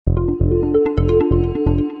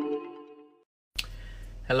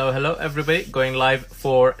Hello everybody, going live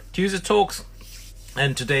for Tuesday Talks,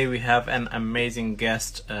 and today we have an amazing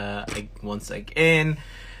guest once again,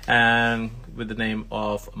 and with the name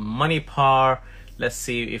of Manipar. Let's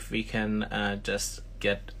see if we can just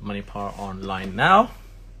get Manipar online now.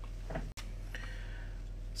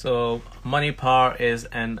 So Manipar is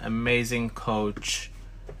an amazing coach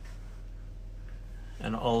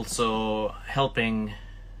and also helping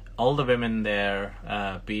all the women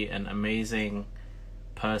there be an amazing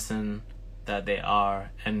person that they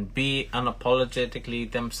are and be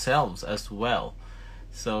unapologetically themselves as well.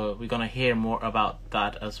 So we're gonna hear more about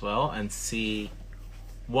that as well and see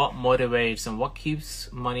what motivates and what keeps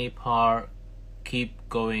Manipar keep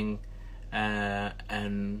going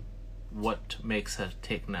and what makes her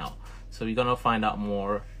tick now. So we're gonna find out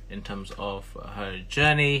more in terms of her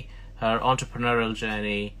journey, her entrepreneurial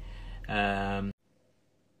journey.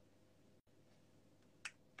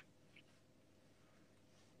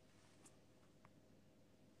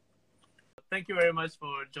 Thank you very much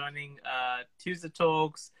for joining Tuesday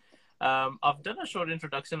Talks. I've done a short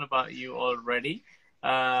introduction about you already,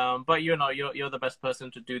 but you're the best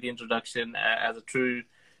person to do the introduction as a true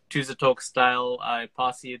Tuesday Talk style. I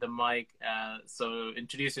pass you the mic, so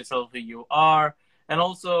introduce yourself, who you are, and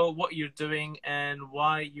also what you're doing and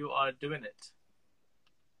why you are doing it.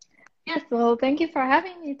 Yes, well, thank you for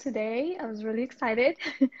having me today. I was really excited.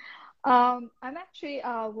 I'm actually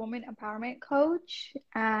a woman empowerment coach,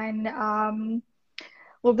 and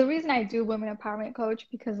well, the reason I do women empowerment coach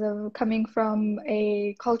because of coming from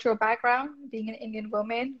a cultural background, being an Indian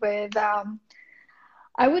woman with,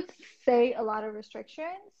 I would say, a lot of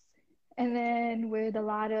restrictions, and then with a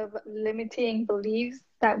lot of limiting beliefs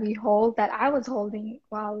that we hold, that I was holding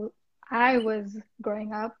while I was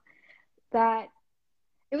growing up, that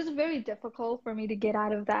it was very difficult for me to get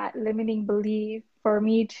out of that limiting belief, for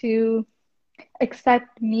me to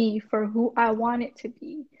accept me for who I wanted to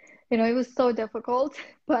be. It was so difficult,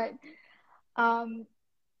 but um,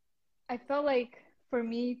 I felt like for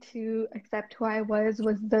me to accept who I was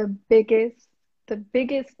the biggest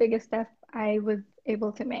step I was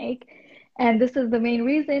able to make. And this is the main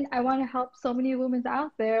reason I want to help so many women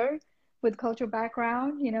out there with cultural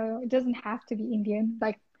background. It doesn't have to be Indian.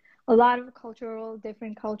 Like a lot of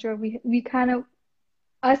different culture, we kind of,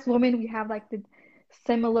 us women, we have like the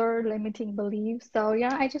similar limiting beliefs. So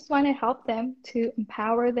yeah, I just want to help them, to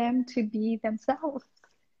empower them to be themselves.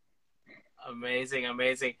 Amazing.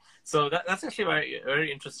 So that's actually very, very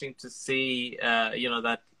interesting to see,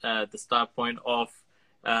 that the start point of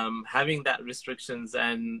having that restrictions.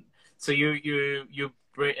 And so you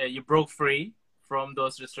broke free from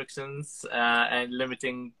those restrictions and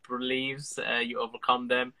limiting beliefs. You overcome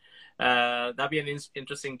them. That'd be an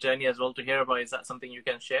interesting journey as well to hear about. Is that something you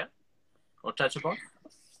can share or touch upon?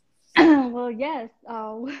 Well, yes.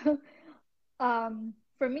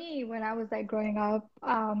 For me, when I was like growing up,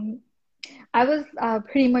 I was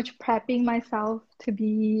pretty much prepping myself to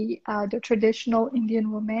be the traditional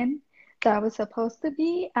Indian woman that I was supposed to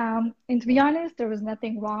be. And to be honest, there was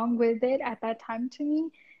nothing wrong with it at that time to me.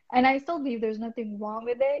 And I still believe there's nothing wrong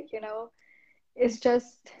with it. It's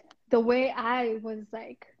just the way I was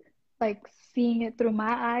like seeing it through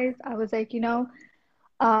my eyes. I was like,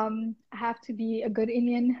 I have to be a good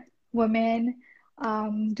Indian woman,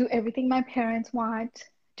 do everything my parents want,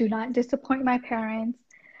 do not disappoint my parents,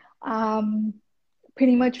 um,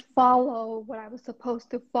 pretty much follow what I was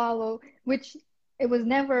supposed to follow, which it was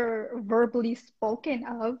never verbally spoken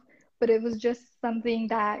of, but it was just something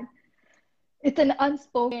that it's an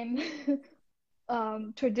unspoken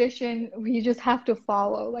tradition we just have to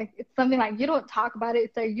follow. Like it's something like you don't talk about it.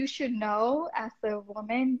 It's like you should know as a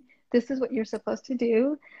woman, this is what you're supposed to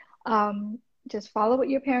do. Um, just follow what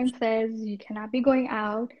your parents says. You cannot be going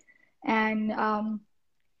out. And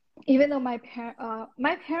even though my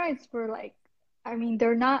parents were like, I mean,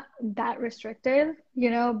 they're not that restrictive,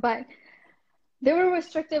 but they were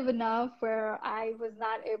restrictive enough where I was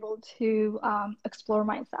not able to explore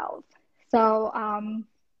myself. So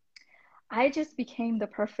I just became the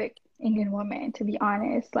perfect Indian woman, to be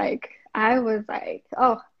honest. Like I was like,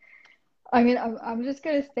 oh, I mean, I'm just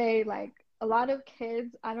gonna say like a lot of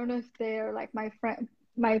kids. I don't know if they're like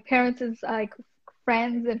my parents' like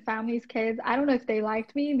friends and family's kids. I don't know if they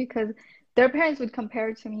liked me because their parents would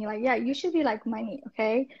compare to me like, yeah, you should be like Money,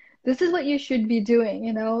 okay? This is what you should be doing.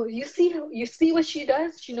 You see what she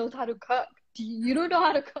does. She knows how to cook. You don't know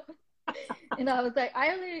how to cook. And I was like,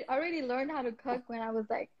 I already learned how to cook when I was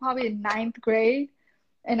like probably in ninth grade,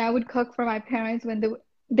 and I would cook for my parents when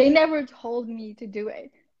they never told me to do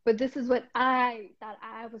it, but this is what I thought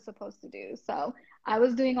I was supposed to do. So I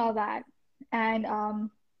was doing all that, and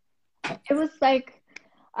it was like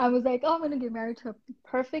I was like, oh, I'm gonna get married to a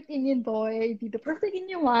perfect Indian boy, be the perfect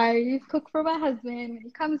Indian wife, cook for my husband when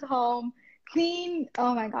he comes home, clean.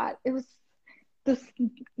 Oh my God, it was this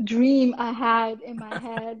dream I had in my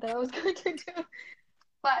head that I was going to do.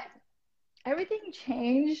 But everything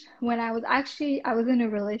changed when I was in a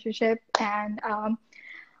relationship, and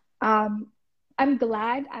um I'm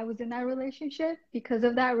glad I was in that relationship. Because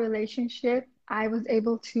of that relationship, I was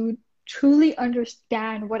able to truly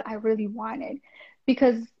understand what I really wanted.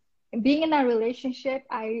 Because being in that relationship,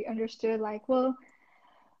 I understood like, well,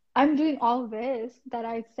 I'm doing all this that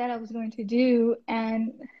I said I was going to do,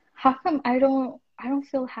 and how come I don't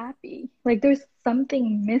feel happy? Like there's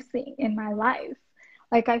something missing in my life.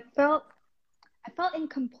 Like I felt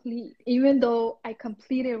incomplete, even though I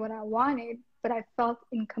completed what I wanted, but I felt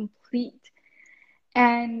incomplete.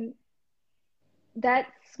 And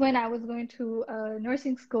that's when I was going to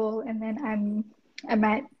nursing school, and then I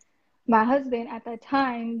met my husband at that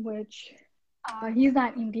time, which he's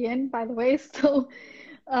not Indian, by the way. So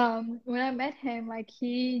when I met him, like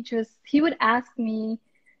he would ask me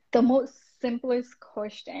the most simplest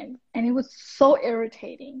question, and it was so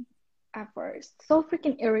irritating at first, so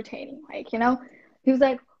freaking irritating. Like, he was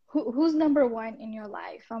like, who's number one in your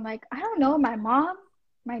life? I'm like, I don't know, my mom,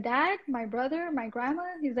 my dad, my brother, my grandma.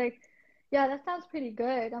 He's like, yeah, that sounds pretty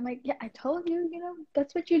good. I'm like, yeah, I told you,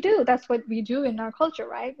 that's what you do. That's what we do in our culture,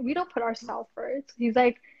 right? We don't put ourselves first. He's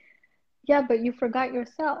like, yeah, but you forgot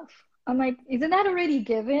yourself. I'm like, isn't that already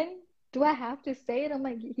given? Do I have to say it? I'm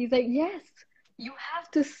like, he's like, yes, you have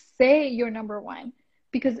to say you're number one.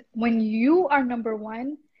 Because when you are number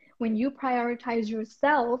one, when you prioritize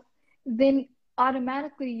yourself, then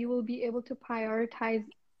automatically you will be able to prioritize,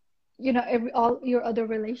 all your other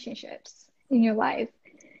relationships in your life.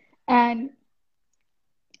 And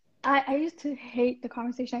I used to hate the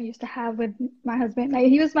conversation I used to have with my husband. Like,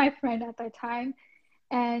 he was my friend at that time,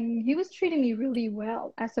 and he was treating me really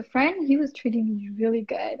well. As a friend, he was treating me really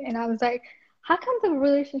good. And I was like, how come the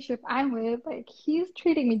relationship I'm with, like, he's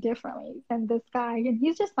treating me differently than this guy? And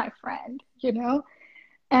he's just my friend?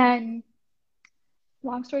 And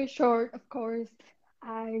long story short, of course,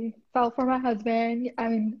 I fell for my husband, I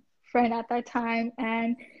mean, friend at that time,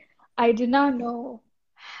 and I did not know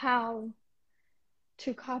how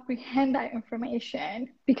to comprehend that information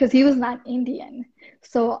because he was not Indian.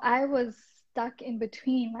 So I was stuck in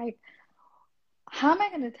between, like, how am I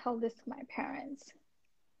going to tell this to my parents?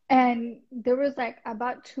 And there was like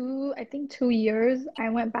about I think 2 years, I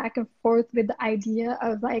went back and forth with the idea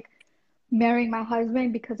of like marrying my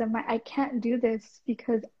husband because I can't do this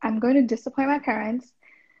because I'm going to disappoint my parents.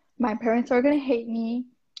 My parents are going to hate me.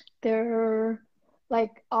 They're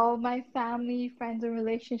like all my family, friends, and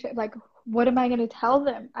relationship. Like, what am I going to tell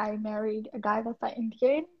them? I married a guy that's not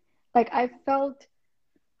Indian. Like, I felt,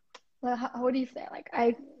 like, what do you say? Like,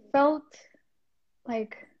 I felt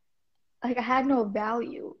like I had no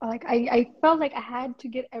value. Like, I felt like I had to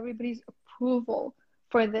get everybody's approval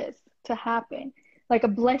for this to happen. Like a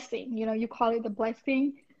blessing, you call it the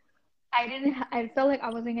blessing. I felt like I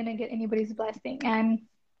wasn't gonna get anybody's blessing. And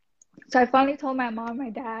so I finally told my mom, my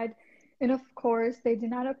dad, and of course they did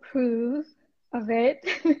not approve of it.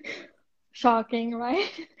 Shocking, right?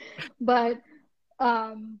 But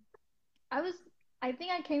um I was I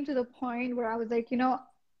think I came to the point where I was like,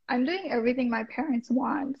 I'm doing everything my parents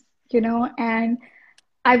want, and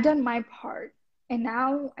I've done my part, and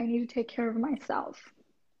now I need to take care of myself.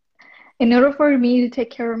 In order for me to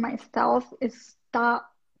take care of myself, is stop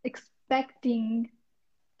expecting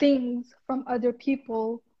things from other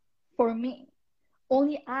people for me.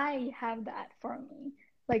 Only I have that for me.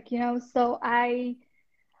 Like, so I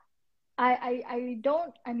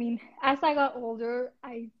don't, I mean, as I got older,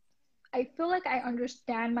 I feel like I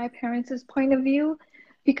understand my parents' point of view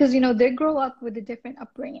because, they grow up with the different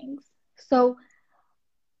upbringings. So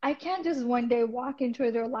I can't just one day walk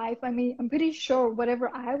into their life. I mean, I'm pretty sure whatever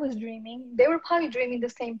I was dreaming, they were probably dreaming the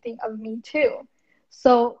same thing of me too.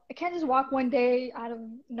 So I can't just walk one day out of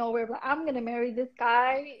nowhere, but I'm gonna marry this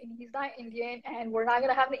guy and he's not Indian and we're not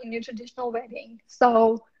gonna have the Indian traditional wedding.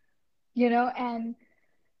 So, and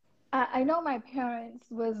I know my parents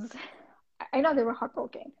I know they were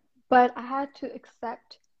heartbroken, but I had to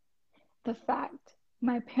accept the fact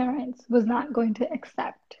my parents was not going to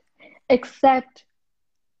accept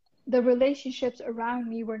the relationships around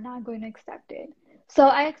me were not going to accept it. So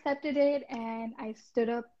I accepted it and I stood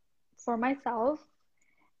up for myself,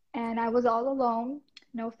 and I was all alone,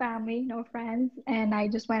 no family, no friends, and I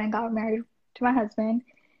just went and got married to my husband.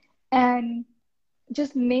 And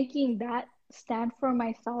just making that stand for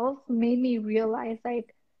myself made me realize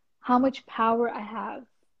like how much power I have.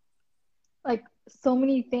 Like so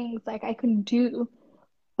many things like I can do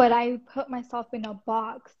but I put myself in a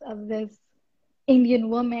box of this Indian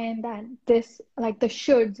woman that this, like the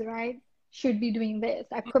shoulds, right? Should be doing this.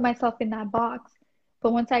 I put myself in that box.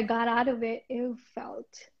 But once I got out of it, it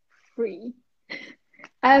felt free.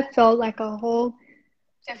 I felt like a whole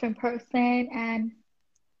different person. And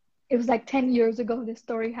it was like 10 years ago this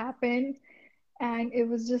story happened. And it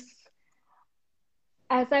was just,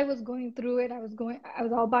 as I was going through it, I was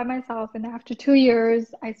all by myself. And after 2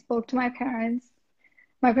 years, I spoke to my parents.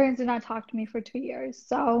 My parents did not talk to me for 2 years.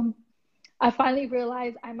 So I finally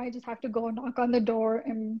realized I might just have to go knock on the door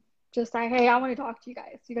and just say, hey, I want to talk to you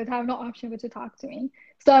guys. You guys have no option but to talk to me.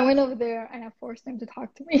 So I went over there and I forced them to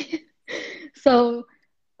talk to me. So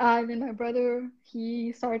then my brother,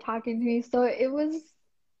 he started talking to me. So it was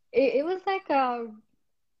like a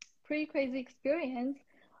pretty crazy experience,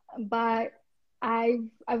 but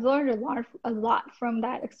I've learned a lot from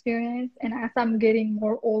that experience. And as I'm getting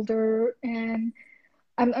more older and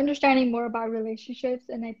I'm understanding more about relationships,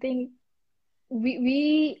 and I think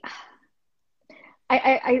we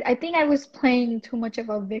I think I was playing too much of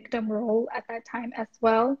a victim role at that time as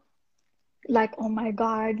well. Like, oh my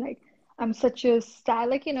God, like I'm such a sad,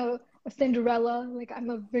 like, a Cinderella, like I'm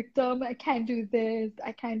a victim, I can't do this,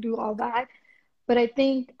 I can't do all that. But I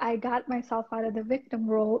think I got myself out of the victim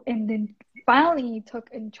role and then finally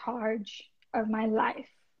took in charge of my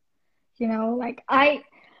life. Like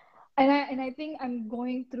I think I'm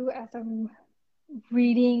going through, as I'm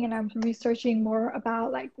reading and I'm researching more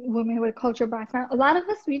about like women with cultural background. A lot of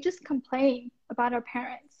us, we just complain about our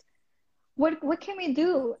parents. What can we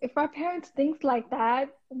do if our parents think like that?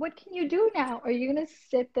 What can you do now? Are you gonna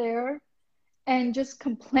sit there and just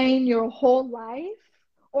complain your whole life,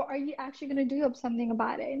 or are you actually gonna do something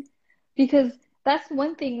about it? Because that's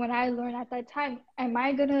one thing when I learned at that time.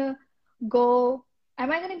 Go?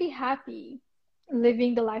 Am I gonna be happy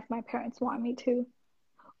living the life my parents want me to,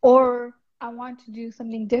 or I want to do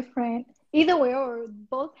something different? Either way, or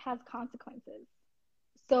both has consequences.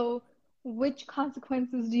 So, which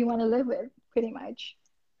consequences do you want to live with, pretty much?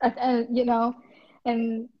 And yeah,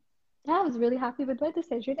 I was really happy with my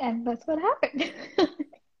decision, and that's what happened.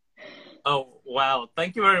 Oh, wow.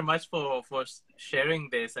 Thank you very much for sharing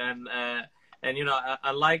this. And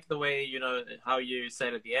I like the way, how you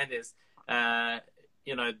said at the end is,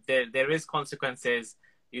 there is consequences.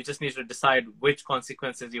 You just need to decide which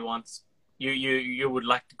consequences you would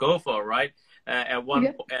like to go for, right? Yeah.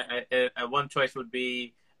 One choice would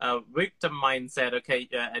be a victim mindset, okay,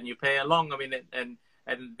 and you play along. I mean, and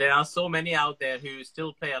there are so many out there who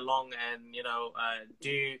still play along and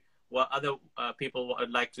do what other people would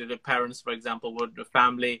like to do. Parents, for example, would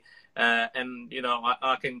family, and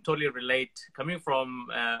I can totally relate coming from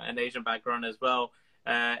an Asian background as well.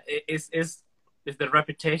 Is the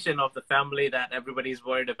reputation of the family that everybody's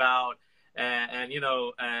worried about, and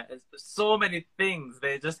so many things.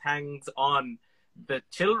 They just hangs on the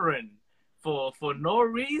children for no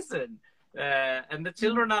reason. And the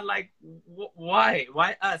children are like, why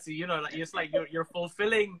us? Like it's like you're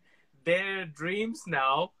fulfilling their dreams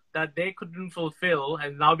now that they couldn't fulfill,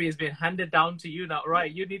 and now it's been handed down to you now.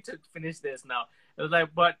 Right, you need to finish this now. It was like,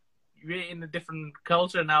 but we're in a different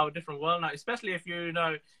culture now, a different world now. Especially if your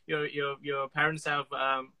parents have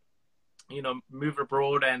moved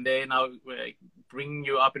abroad and they now bring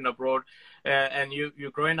you up in abroad, and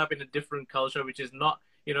you're growing up in a different culture, which is not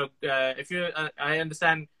if you I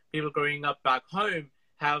understand people growing up back home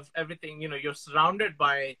have everything, you're surrounded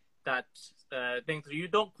by that thing, so you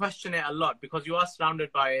don't question it a lot because you are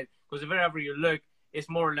surrounded by it, because wherever you look it's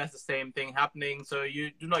more or less the same thing happening, so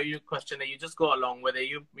you do not question it, you just go along with it.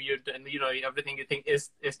 Everything you think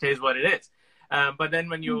it stays what it is. But then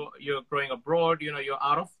when you're growing abroad, you're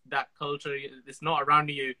out of that culture, it's not around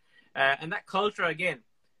you, and that culture again,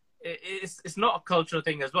 it's not a cultural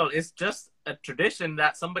thing as well. It's just a tradition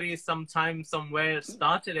that somebody sometime somewhere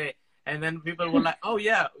started it, and then people were like, oh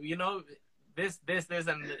yeah, this,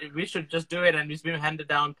 and we should just do it, and it's been handed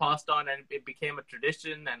down, passed on, and it became a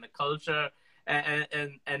tradition and a culture,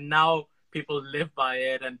 and now people live by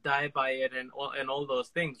it and die by it, and all those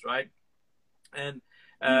things, right? And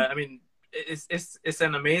I mean, it's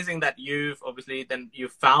an amazing that you've obviously then you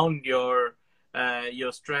found your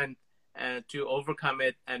strength to overcome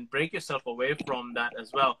it and break yourself away from that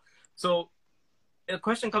as well. So a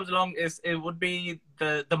question comes along, it would be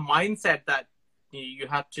the mindset that you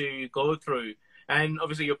had to go through, and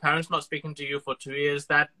obviously your parents not speaking to you for 2 years,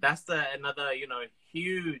 that's another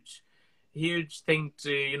huge thing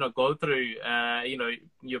to go through.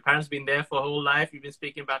 Your parents been there for a whole life, you've been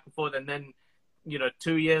speaking back and forth, and then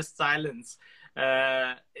 2 years silence.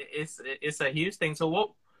 It's a huge thing. So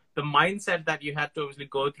what the mindset that you had to obviously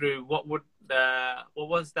go through, what was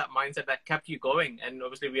that mindset that kept you going? And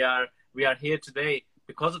obviously we are here today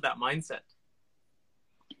because of that mindset.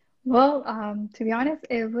 Well, to be honest,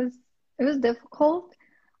 it was difficult.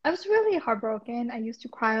 I was really heartbroken. I used to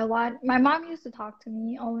cry a lot. My mom used to talk to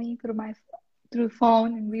me only through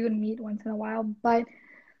phone, and we would meet once in a while. But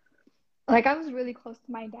like I was really close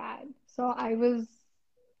to my dad, so I was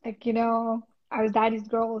like, I was daddy's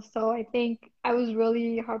girl. So I think I was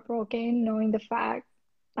really heartbroken knowing the fact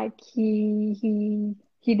like he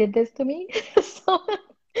did this to me. So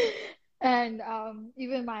and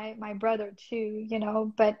even my brother too,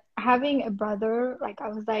 but having a brother, like I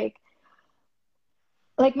was like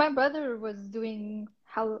my brother was doing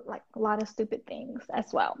how like a lot of stupid things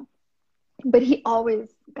as well, but he always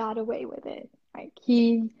got away with it. Like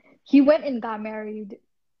he went and got married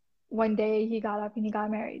one day. He got up and he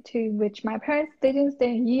got married too, which my parents didn't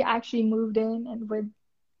stay. He actually moved in and with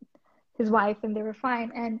his wife and they were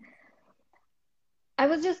fine. And I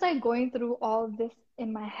was just like going through all of this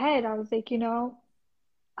in my head. I was like,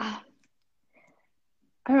 ah,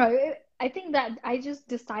 I don't know. I think that I just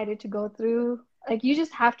decided to go through, like, you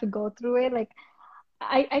just have to go through it. Like,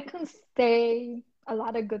 I can say a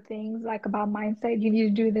lot of good things, like, about mindset. You need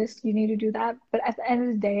to do this, you need to do that. But at the end of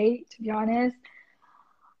the day, to be honest,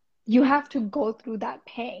 you have to go through that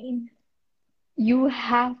pain. You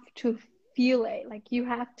have to feel it. Like, you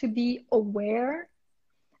have to be aware,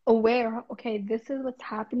 okay, this is what's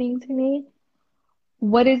happening to me.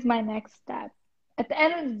 What is my next step? At the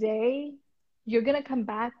end of the day, you're gonna come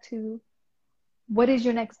back to what is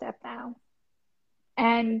your next step now?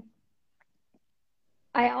 And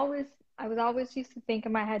I always, I was always used to think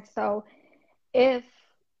in my head, so if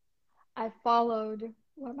I followed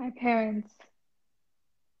what my parents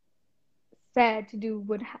said to do,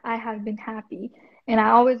 would I have been happy? And I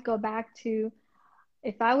always go back to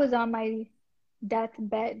if I was on my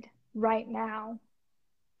deathbed right now,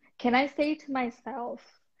 can I say to myself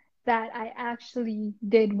that I actually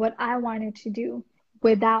did what I wanted to do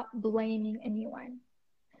without blaming anyone?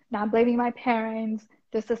 Not blaming my parents,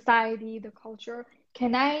 the society, the culture.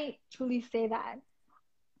 Can I truly say that?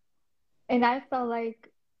 And I felt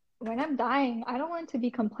like when I'm dying, I don't want to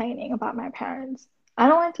be complaining about my parents. I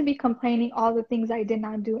don't want to be complaining all the things I did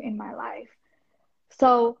not do in my life.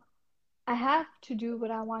 So I have to do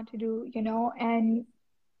what I want to do, and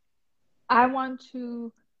I want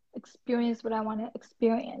to experience what I want to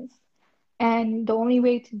experience. And the only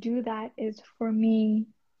way to do that is for me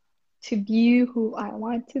to be who I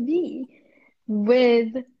want to be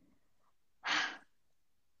with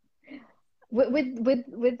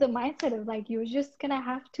with the mindset of like you're just gonna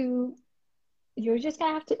have to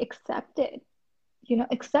accept it,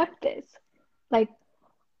 accept this, like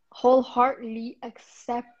wholeheartedly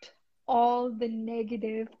accept all the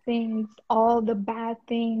negative things, all the bad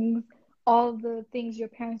things, all the things your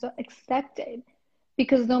parents don't accept it,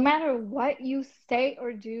 because no matter what you say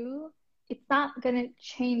or do, it's not gonna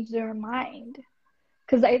change their mind.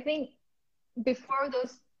 Because I think before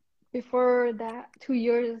those before that 2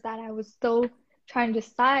 years that I was still trying to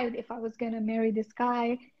decide if I was gonna marry this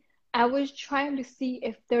guy, I was trying to see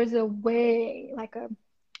if there's a way, like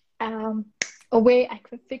um a way I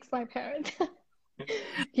could fix my parents,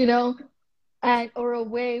 you know, and or a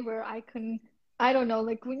way where I can, I don't know,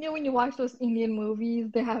 like when you watch those Indian movies,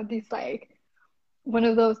 they have these like one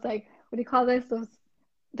of those like what do you call this? Those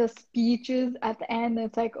the speeches at the end.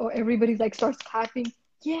 It's like, oh, everybody's like starts clapping.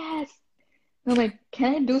 Yes, I'm like,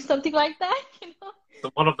 can I do something like that?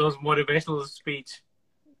 So one of those motivational speech.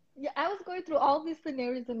 Yeah, I was going through all these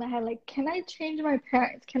scenarios in my head, like, can I change my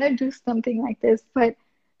parents? Can I do something like this? But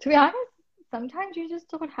to be honest, sometimes you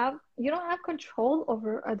don't have control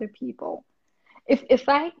over other people. If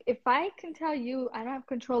I can tell you I don't have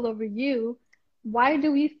control over you, why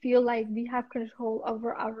do we feel like we have control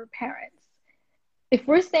over our parents? If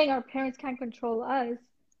we're saying our parents can't control us,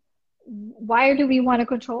 why do we want to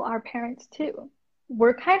control our parents too?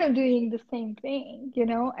 We're kind of doing the same thing,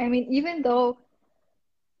 I mean, even though,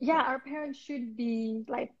 yeah, our parents should be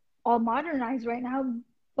like all modernized right now,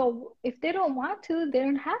 but if they don't want to, they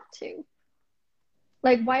don't have to.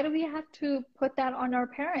 Like, why do we have to put that on our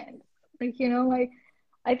parents? Like, like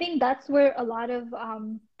I think that's where a lot of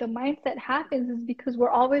the mindset happens, is because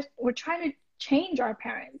we're trying to change our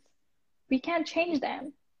parents. We can't change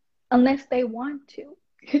them unless they want to.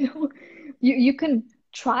 You know, you can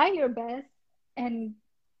try your best, and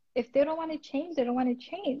if they don't want to change, they don't want to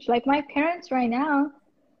change. Like my parents right now,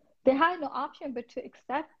 they had no option but to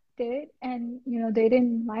accept it. And, they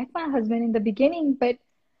didn't like my husband in the beginning, but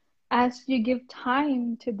as you give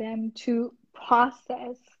time to them to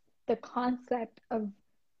process the concept of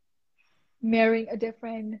marrying a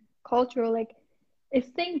different culture. Like it's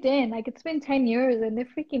synced in. Like it's been 10 years and they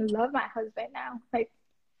freaking love my husband now. Like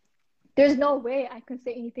there's no way I can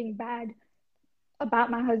say anything bad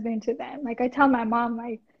about my husband to them. Like I tell my mom,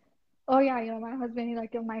 like, oh yeah, my husband,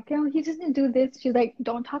 like, I'm like, he doesn't do this. She's like,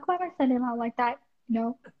 don't talk about my son-in-law like that.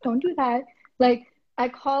 Don't do that. Like I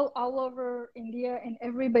call all over India and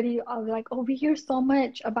everybody are like, oh, we hear so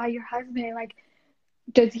much about your husband. Like,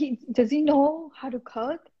 does he know how to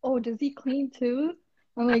cook? Oh, does he clean too?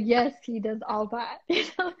 I'm like, yes, he does all that.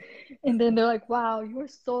 And then they're like, wow, you're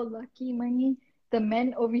so lucky, Money. The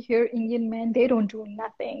men over here, Indian men, they don't do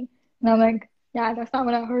nothing. And I'm like, yeah, that's not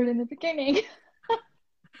what I heard in the beginning.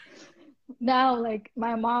 Now, like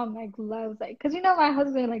my mom, like loves like, cause my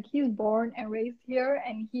husband, like he's born and raised here,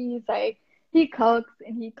 and he's like he cooks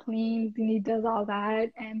and he cleans and he does all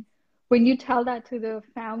that. And when you tell that to the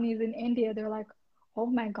families in India, they're like, oh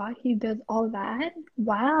my God, he does all that?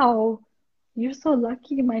 Wow, you're so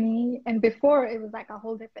lucky, Money. And before it was like a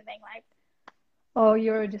whole different thing, like, oh,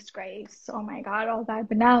 you're a disgrace. Oh my God, all that.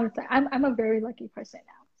 But now it's like I'm a very lucky person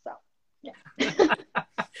now. So yeah.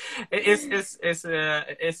 It's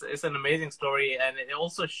an amazing story, and it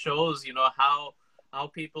also shows how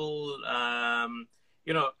people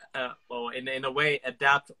well, in a way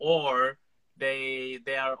adapt, or they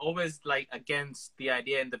are always like against the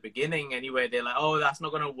idea in the beginning anyway. They're like, oh, that's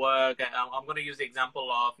not going to work. I'm going to use the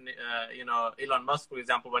example of Elon Musk, for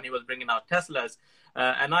example, when he was bringing out Teslas,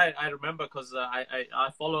 and I remember because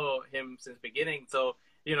I follow him since beginning. So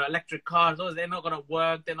electric cars, they're not going to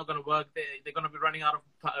work. They're not going to work. They're going to be running out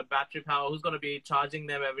of battery power. Who's going to be charging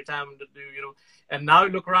them every time? And now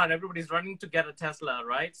you look around, everybody's running to get a Tesla,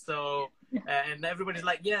 right? So, and everybody's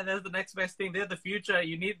like, yeah, that's the next best thing. They're the future.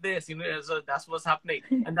 You need this. So that's what's happening.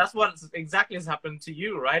 And that's what exactly has happened to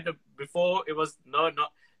you, right? Before it was,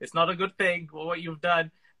 it's not a good thing what you've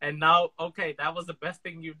done. And now, okay, that was the best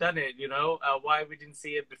thing you've done it, why we didn't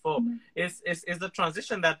see it before. Mm-hmm. It's the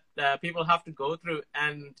transition that people have to go through.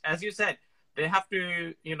 And as you said, they have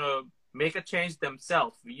to, make a change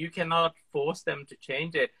themselves. You cannot force them to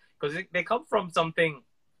change it because they come from something,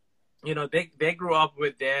 they grew up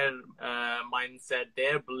with their mindset,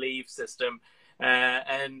 their belief system,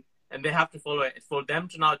 and they have to follow it. For them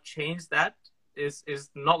to now change that is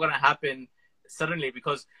not going to happen suddenly,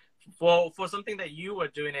 because for something that you were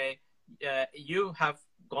doing, you have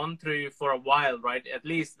gone through for a while, right? At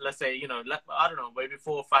least, let's say, I don't know, maybe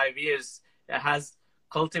 4 or 5 years, it has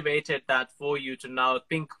cultivated that for you to now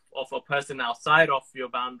think of a person outside of your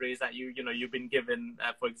boundaries that you've been given,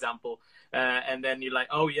 for example, and then you're like,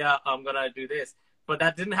 oh yeah, I'm gonna do this. But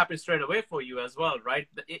that didn't happen straight away for you as well, right?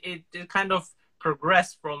 It kind of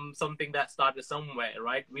progressed from something that started somewhere,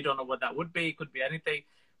 right? We don't know what that would be. It could be anything.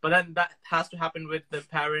 But then that has to happen with the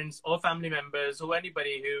parents or family members or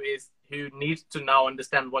anybody who needs to now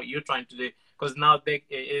understand what you're trying to do. Because now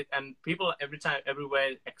and people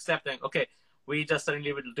everywhere accepting, okay, we just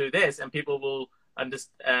suddenly will do this, and people will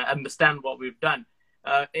understand what we've done.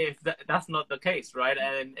 If that's not the case, right?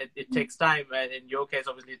 And it takes time. And in your case,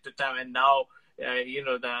 obviously, it took time. And now,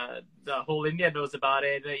 the whole India knows about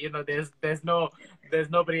it. There's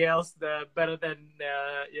nobody else better than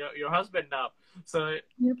your husband now. So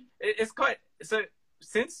yep. It's quite so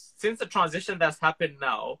since the transition that's happened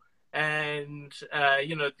now, and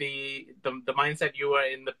the mindset you were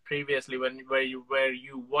in the previously where you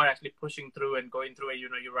were actually pushing through and going through it,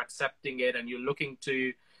 you're accepting it and you're looking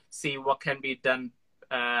to see what can be done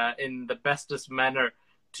in the bestest manner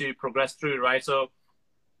to progress through, right? So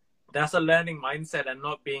that's a learning mindset and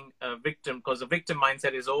not being a victim, because the victim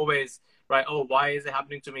mindset is always right. Oh, why is it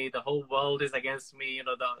happening to me? The whole world is against me.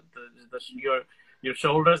 Your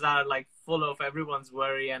shoulders are like full of everyone's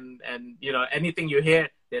worry, and anything you hear,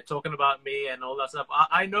 they're talking about me and all that stuff.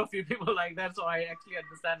 I know a few people like that, so I actually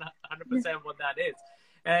understand 100% what that is.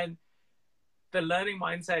 And the learning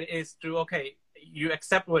mindset is to, okay, you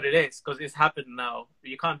accept what it is because it's happened now.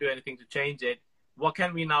 You can't do anything to change it. What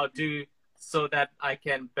can we now do so that I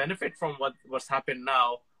can benefit from what's happened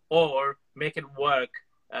now, or make it work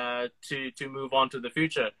to move on to the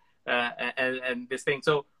future and this thing.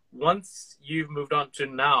 So once you've moved on to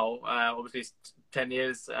now, obviously it's 10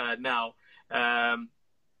 years now,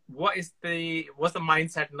 what's the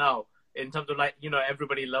mindset now in terms of like,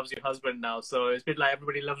 everybody loves your husband now, so it's a bit like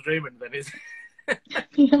everybody loves Raymond then, is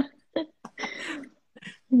yeah.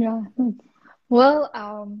 Yeah. Well,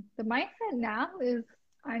 the mindset now is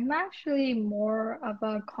I'm actually more of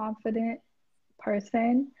a confident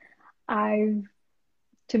person.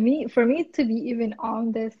 For me to be even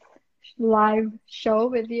on this live show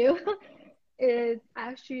with you is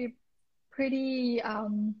actually pretty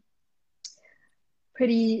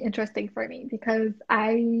pretty interesting for me because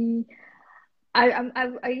I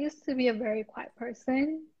used to be a very quiet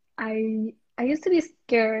person. I used to be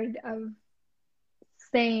scared of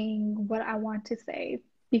saying what I want to say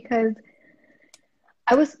because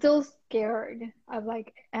I was still scared of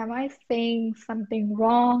like, am I saying something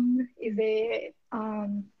wrong? Is it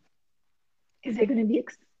going to be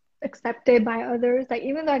accepted by others? Like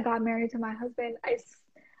even though I got married to my husband,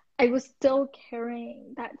 I was still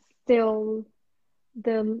carrying that still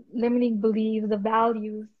the limiting beliefs, the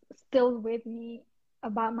values still with me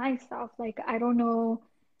about myself. Like I don't know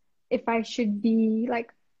if I should be like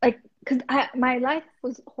because my life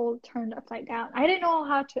was whole turned upside down. I didn't know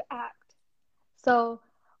how to act. So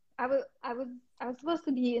I was supposed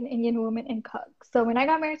to be an Indian woman and cook. So when I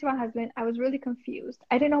got married to my husband, I was really confused.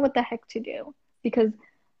 I didn't know what the heck to do because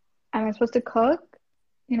am I supposed to cook?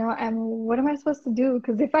 You know, and what am I supposed to do?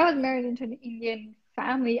 Because if I was married into an Indian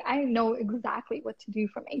family, I know exactly what to do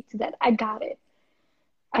from A to Z. I got it.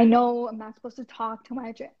 I know I'm not supposed to talk to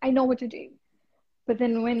my I know what to do. But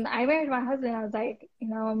then when I married my husband, I was like, you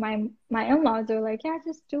know, my in-laws are like, yeah,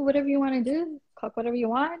 just do whatever you want to do, cook whatever you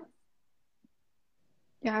want,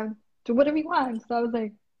 yeah, do whatever you want. So I was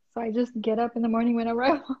like, so I just get up in the morning whenever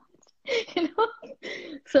I want, you know?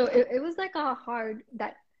 So it was like a hard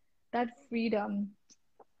that freedom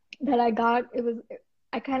that I got, it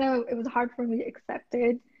was hard for me to accept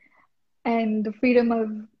it. And the freedom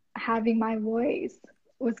of having my voice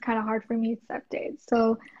was kind of hard for me to accept it.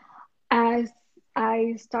 So as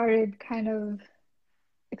I started kind of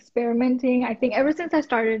experimenting, I think ever since I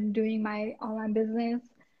started doing my online business,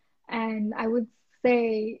 and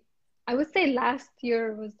say, I would say last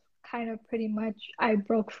year was kind of pretty much I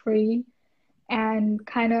broke free and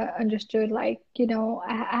kind of understood like, you know,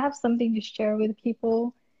 I have something to share with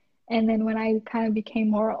people. And then when I kind of became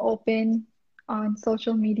more open on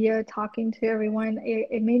social media, talking to everyone,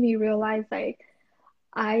 it made me realize like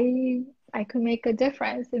I I could make a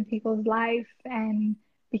difference in people's life and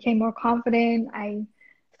became more confident. I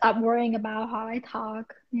stopped worrying about how I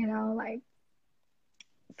talk, you know, like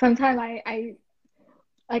sometimes I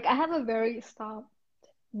have a very soft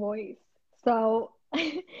voice. So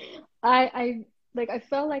I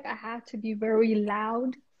felt like I had to be very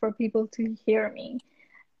loud for people to hear me.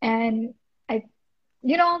 And I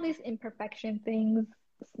you know all these imperfection things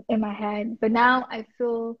in my head, but now I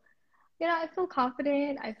feel you know I feel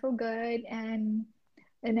confident, I feel good, and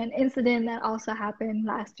an incident that also happened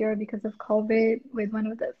last year because of COVID with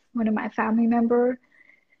one of my family member,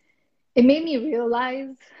 it made me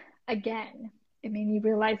realize again, it made me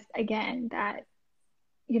realize again that,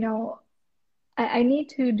 you know, I need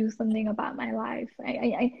to do something about my life.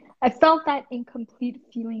 I felt that incomplete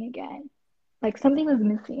feeling again, like something was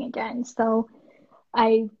missing again. So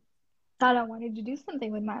I thought I wanted to do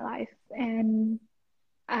something with my life, and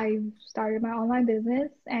I started my online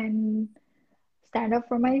business and stand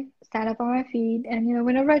up on my feet. And you know,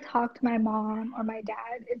 whenever I talk to my mom or my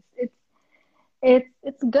dad,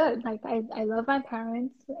 it's good. Like I love my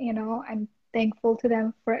parents. You know, I'm thankful to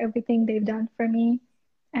them for everything they've done for me,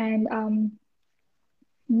 and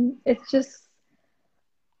it's just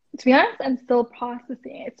to be honest, I'm still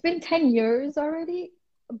processing. It's been 10 years already,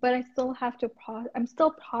 but I still have to I'm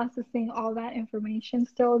still processing all that information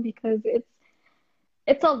still because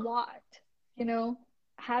it's a lot, you know.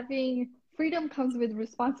 Having freedom comes with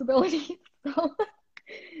responsibility. So,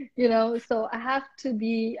 you know, so I have to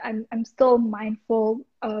be I'm still mindful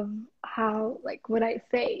of how like what I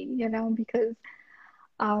say, you know, because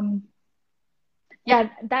um yeah,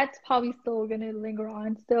 that's probably still gonna linger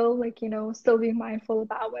on still, like, you know, still being mindful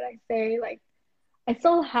about what I say. Like I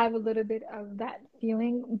still have a little bit of that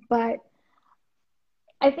feeling, but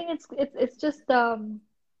I think it's just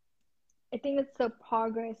I think it's a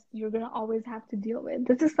progress you're gonna always have to deal with.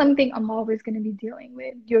 This is something I'm always gonna be dealing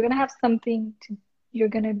with. You're gonna have something to you're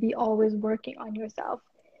gonna be always working on yourself.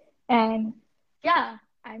 And yeah,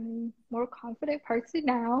 I'm more confident person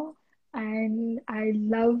now, and I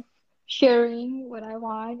love sharing what I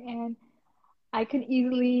want, and I can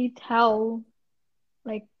easily tell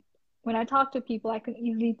like when I talk to people, I can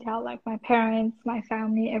easily tell like my parents, my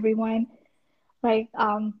family, everyone, like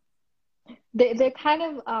they're kind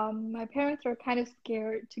of my parents are kind of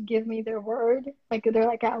scared to give me their word. Like they're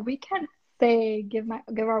like, yeah, we can't say give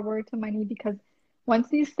our word to money because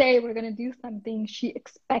once you say we're gonna do something, she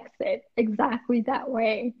expects it exactly that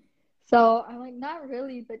way. So I'm like, not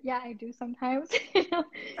really, but yeah, I do sometimes. You know,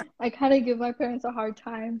 I kind of give my parents a hard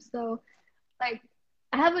time. So like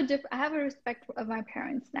I have a respect of my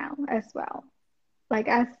parents now as well. Like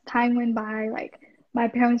as time went by, like my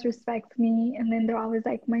parents respect me, and then they're always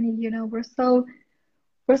like, Money, you know,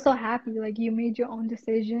 we're so happy. Like you made your own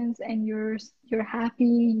decisions and you're happy.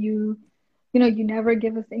 You know, you never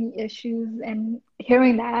give us any issues. And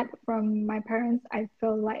hearing that from my parents, I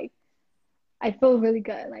feel really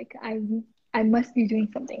good. Like I must be doing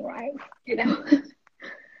something right, you know?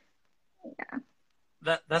 Yeah.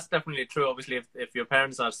 That's definitely true. Obviously, if your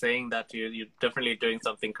parents are saying that you're definitely doing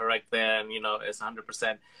something correct there, and it's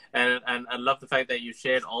 100%. And I love the fact that you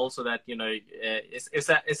shared also that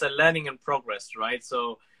it's a learning in progress, right?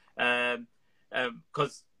 So,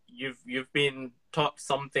 because you've been taught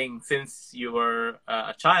something since you were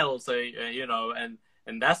a child, so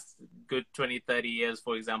and that's good 20-30 years,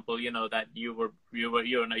 for example, that you were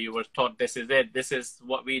taught this is it, this is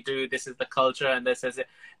what we do, this is the culture, and this is it.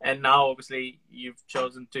 And now obviously you've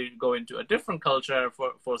chosen to go into a different culture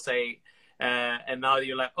for say, and now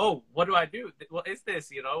you're like, oh, what do I do, what is this,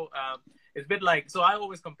 it's a bit like, so I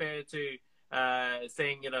always compare it to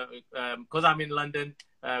saying, because I'm in London,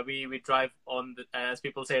 we drive on the, as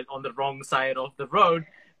people say, on the wrong side of the road,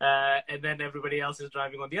 and then everybody else is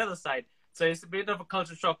driving on the other side. So it's a bit of a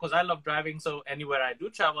culture shock, because I love driving. So anywhere I do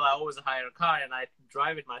travel, I always hire a car and I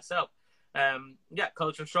drive it myself.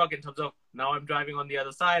 Culture shock in terms of now I'm driving on the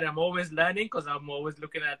other side. I'm always learning, because I'm always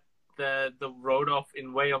looking at the road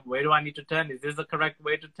in way of where do I need to turn? Is this the correct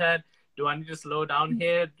way to turn? Do I need to slow down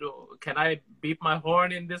here? Can I beep my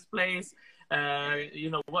horn in this place?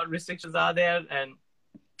 What restrictions are there? And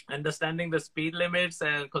understanding the speed limits,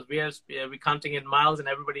 and because we're counting in miles and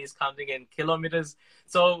everybody is counting in kilometers.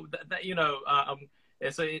 So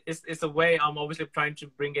so it's a way I'm obviously trying to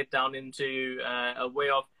bring it down into a way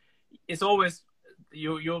of, it's always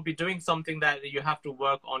you'll be doing something that you have to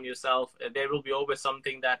work on yourself. There will be always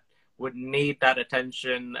something that would need that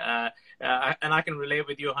attention, and I can relate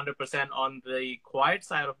with you 100% on the quiet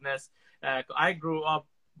side of Ness. I grew up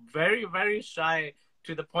very, very shy,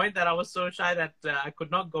 to the point that I was so shy that I could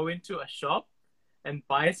not go into a shop and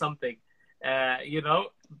buy something,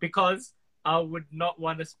 because I would not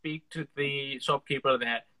want to speak to the shopkeeper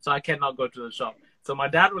there. So I cannot go to the shop. So my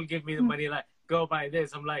dad will give me the money, like, go buy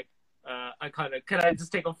this. I'm like, I can't. Can I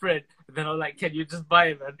just take a friend? And then I'm like, can you just buy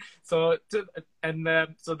it, man? So so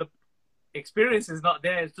the experience is not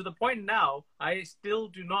there. To the point now, I still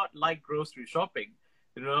do not like grocery shopping,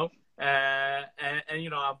 and I'm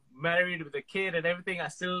married with a kid and everything. I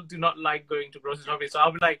still do not like going to grocery shopping. So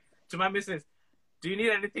I'll be like to my missus, do you need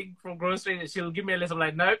anything from grocery? She'll give me a list. I'm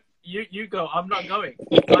like, nope, you go. I'm not going.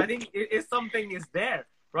 So I think it's something is there,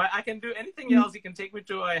 right? I can do anything else. You can take me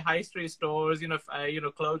to a high street stores,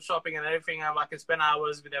 clothes shopping and everything. I can spend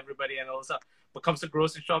hours with everybody and all stuff. But it comes to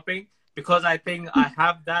grocery shopping, because I think I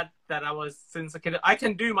have that I was since a kid. I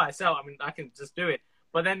can do myself. I mean, I can just do it.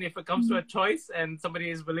 But then if it comes to a choice and somebody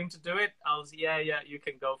is willing to do it, I'll say, yeah, you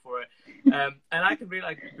can go for it. And I can be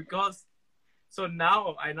like, because, so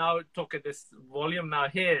now I talk at this volume now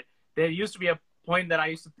here. There used to be a point that I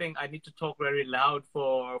used to think I need to talk very loud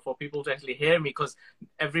for people to actually hear me, because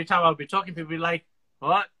every time I'll be talking, people be like,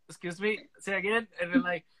 what? Excuse me? Say again? And they're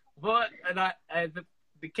like, what? And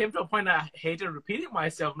it came to a point that I hated repeating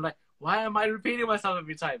myself. I'm like, why am I repeating myself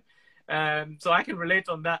every time? So I can relate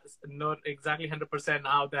on that, not exactly 100%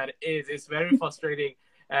 how that is. It's very frustrating.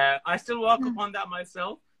 I still work upon that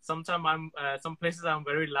myself. Sometimes some places I'm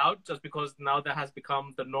very loud, just because now that has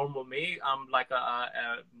become the normal me. I'm like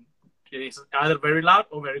it's either very loud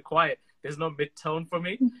or very quiet. There's no mid-tone for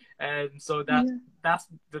me. And so that's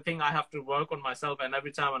the thing I have to work on myself. And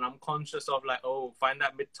every time when I'm conscious of like, oh, find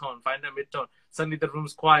that mid-tone. Suddenly the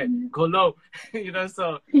room's quiet, go low,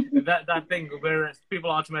 so that thing, whereas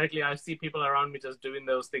people automatically, I see people around me just doing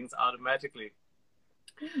those things automatically.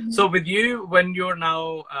 So with you, when you're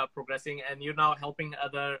now progressing and you're now helping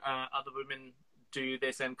other women do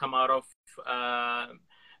this and come out of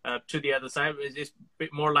to the other side, it's a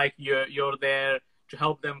bit more like you're there to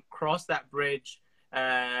help them cross that bridge.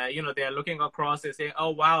 They're looking across, they say,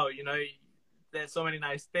 oh wow, there's so many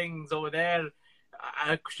nice things over there,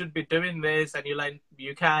 I should be doing this. And you're like,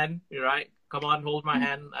 you can, you're right, come on, hold my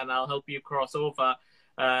hand and I'll help you cross over,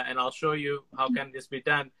 and I'll show you how can this be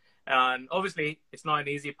done. And obviously it's not an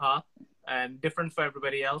easy path and different for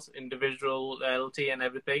everybody else, individuality and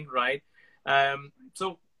everything, right?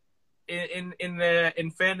 So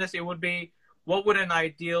in fairness, it would be, what would an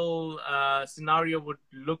ideal scenario would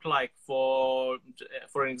look like for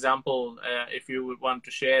example, if you would want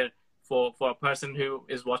to share for a person who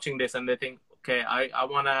is watching this and they think, okay, I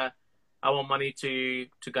want money to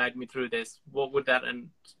guide me through this. What would that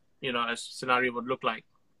a scenario would look like?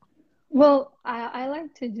 Well, I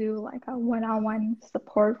like to do like a one-on-one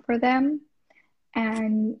support for them.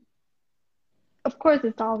 And of course,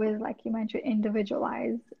 it's always, like you mentioned,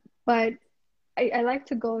 individualized. But I like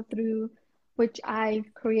to go through, which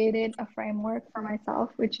I've created a framework for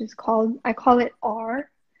myself, which is called, I call it R,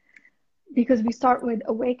 because we start with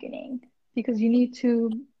awakening, because you need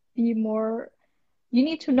to be more, you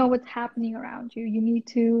need to know what's happening around you. You need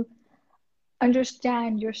to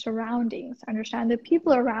understand your surroundings, understand the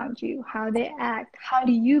people around you, how they act, how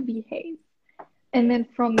do you behave. And then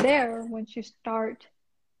from there, once you start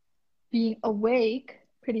being awake,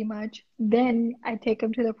 pretty much, then I take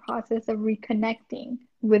them to the process of reconnecting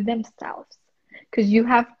with themselves. Because you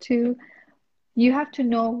have to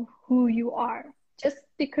know who you are. Just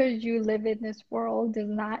because you live in this world does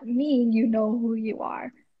not mean you know who you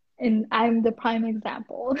are. And I'm the prime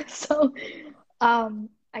example. So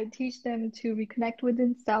I teach them to reconnect with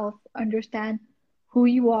themselves, understand who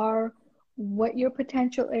you are, what your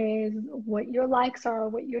potential is, what your likes are,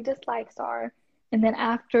 what your dislikes are. And then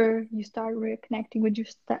after you start reconnecting with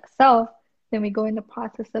yourself, then we go in the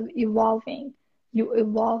process of evolving. You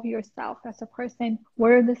evolve yourself as a person.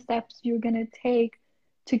 What are the steps you're going to take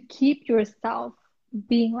to keep yourself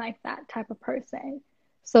being like that type of person?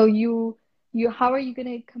 So how are you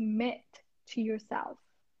going to commit to yourself?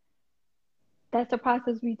 That's the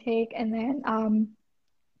process we take. And then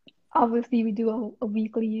obviously we do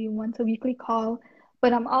once a weekly call,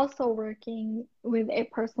 but I'm also working with a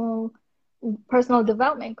personal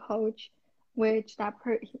development coach, which that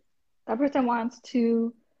person wants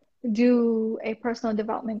to do a personal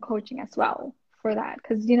development coaching as well for that,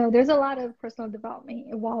 because there's a lot of personal development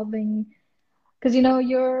evolving, because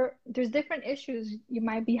there's different issues you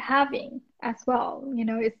might be having as well.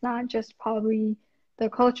 It's not just probably the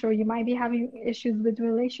culture. You might be having issues with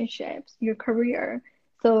relationships, your career.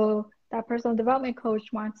 So that personal development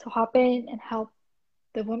coach wants to hop in and help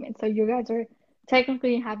the women. So you guys are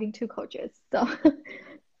technically having two coaches. So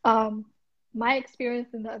my experience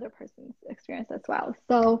and the other person's experience as well.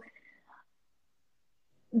 So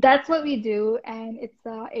that's what we do. And it's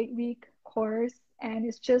a 8-week course. And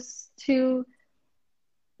it's just to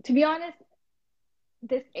be honest,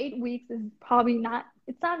 this 8 weeks is probably not,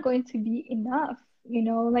 it's not going to be enough.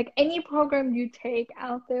 Like any program you take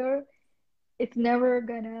out there, it's never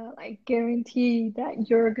gonna like guarantee that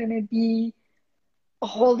you're gonna be a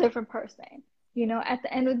whole different person. At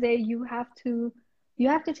the end of the day, you have to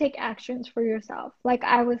take actions for yourself, like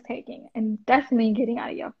I was taking, and definitely getting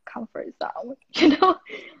out of your comfort zone.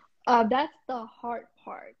 That's the hard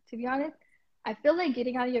part. To be honest, I feel like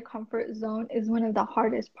getting out of your comfort zone is one of the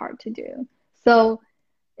hardest part to do. So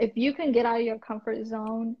if you can get out of your comfort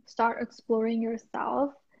zone, start exploring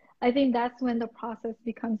yourself, I think that's when the process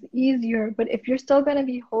becomes easier. But if you're still going to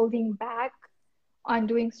be holding back on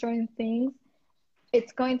doing certain things,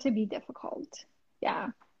 it's going to be difficult.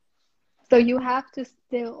 Yeah. So you have to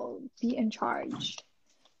still be in charge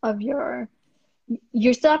of you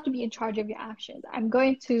still have to be in charge of your actions. I'm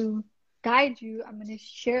going to guide you. I'm going to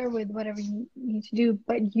share with whatever you need to do,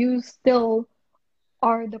 but you still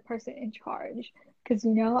are the person in charge. Because,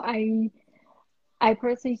 I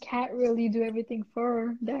personally can't really do everything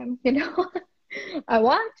for them, I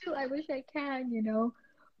want to, I wish I can,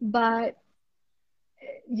 but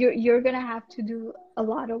you're gonna have to do a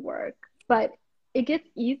lot of work. But it gets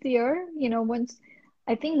easier, once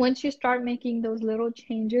you start making those little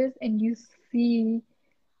changes and you see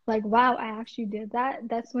like, wow, I actually did that,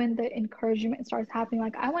 that's when the encouragement starts happening.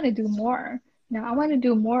 Like, I want to do more. I want to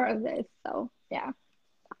do more of this. So yeah.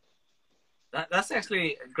 That's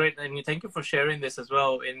actually great, and thank you for sharing this as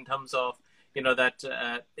well. In terms of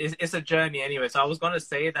that it's a journey anyway. So I was going to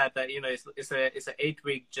say that it's an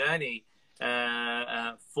 8-week journey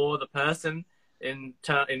for the person in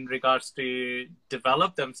regards to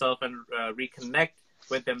develop themselves and reconnect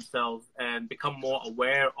with themselves and become more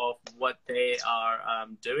aware of what they are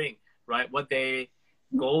doing, right? What their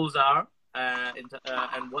goals are and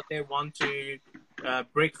what they want to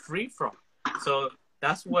break free from. So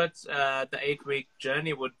that's what the 8-week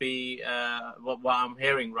journey would be, what I'm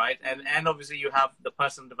hearing, right? And obviously you have the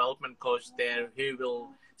personal development coach there who will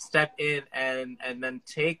step in and then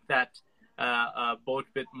take that boat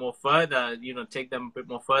a bit more further, take them a bit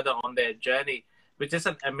more further on their journey, which is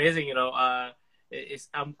amazing,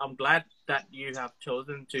 I'm glad that you have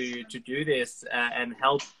chosen to do this and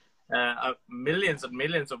help millions and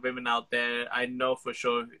millions of women out there. I know for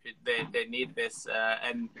sure they need this,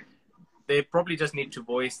 and they probably just need to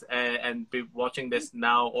voice and be watching this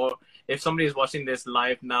now. Or if somebody is watching this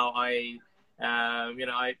live now, I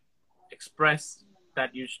express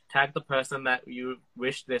that you should tag the person that you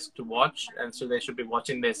wish this to watch, and so they should be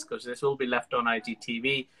watching this, because this will be left on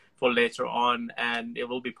IGTV for later on, and it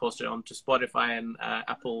will be posted onto Spotify and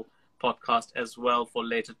Apple Podcast as well for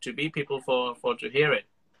later to be people for to hear it.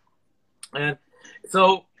 And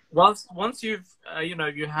So once you've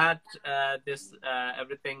you had this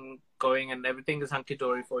everything going and everything is hunky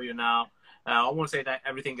dory for you now. I won't say that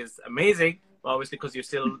everything is amazing, obviously, because you're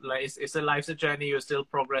still like it's a life's a journey. You're still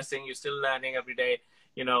progressing. You're still learning every day.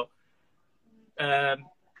 You know,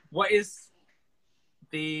 what is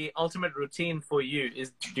the ultimate routine for you?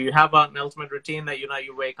 Do you have an ultimate routine that you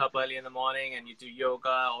wake up early in the morning and you do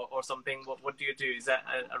yoga or something? What do you do? Is that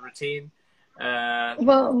a routine?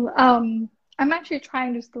 Well, I'm actually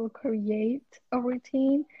trying to still create a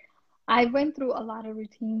routine. I went through a lot of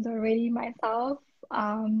routines already myself.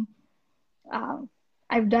 Um, um,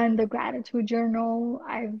 I've done the gratitude journal.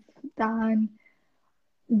 I've done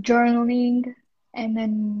journaling and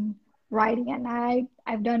then writing at night.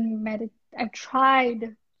 I've tried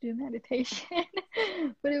to do meditation,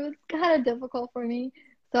 but it was kind of difficult for me.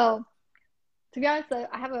 So to be honest,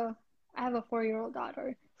 I have a 4-year-old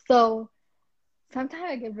daughter. So sometimes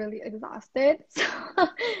I get really exhausted.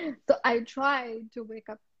 So I try to wake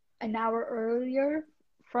up an hour earlier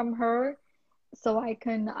from her so I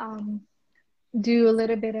can do a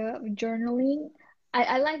little bit of journaling.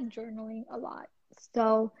 I like journaling a lot.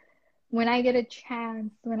 So when I get a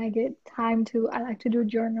chance, when I get time to, I like to do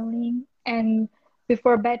journaling. And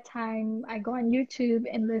before bedtime, I go on YouTube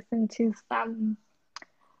and listen to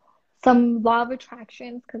some law of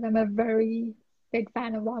attraction because I'm a very big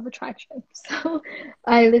fan of law of attraction. So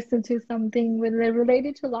I listen to something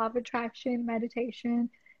related to law of attraction, meditation,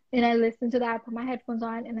 and I listen to that, put my headphones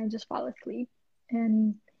on, and I just fall asleep.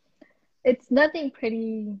 And it's nothing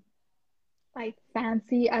pretty like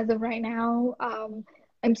fancy as of right now.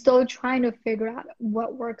 I'm still trying to figure out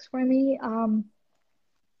what works for me.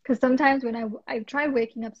 Because sometimes when I tried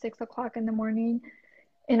waking up 6 o'clock in the morning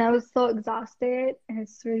and I was so exhausted and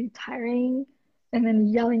it's really tiring, and then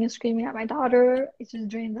yelling and screaming at my daughter, it just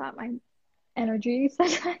drains out my energy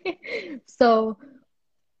sometimes. So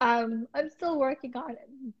I'm still working on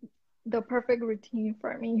the perfect routine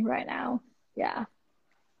for me right now. Yeah.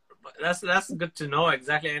 That's good to know,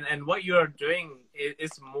 exactly. And what you're doing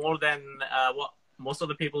is more than what most of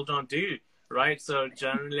the people don't do, right? So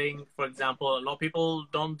journaling, for example, a lot of people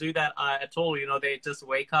don't do that at all. They just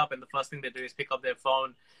wake up and the first thing they do is pick up their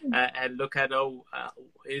phone and look at,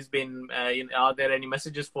 who's been are there any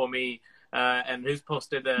messages for me, and who's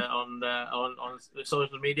posted on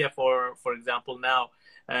social media, for example, now,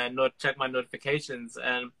 not check my notifications.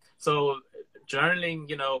 And so journaling,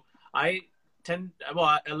 I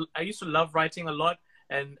I used to love writing a lot,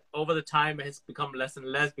 and over the time it has become less and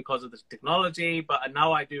less because of the technology. But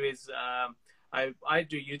now I do is I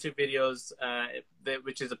do YouTube videos,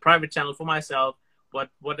 which is a private channel for myself. What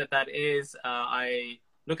that is, I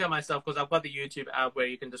look at myself because I've got the YouTube app where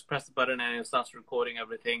you can just press the button and it starts recording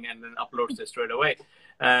everything and then uploads it straight away.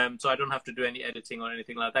 So I don't have to do any editing or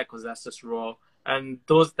anything like that because that's just raw. And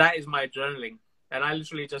that is my journaling, and I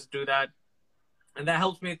literally just do that. And that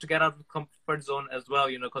helps me to get out of the comfort zone as well,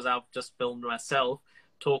 because I've just filmed myself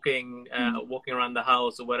talking, walking around the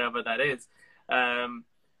house or whatever that is,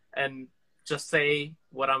 and just say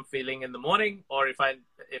what I'm feeling in the morning. Or if I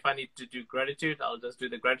need to do gratitude, I'll just do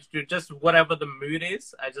the gratitude. Just whatever the mood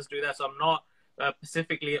is, I just do that. So I'm not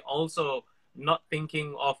specifically also not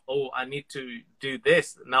thinking of, I need to do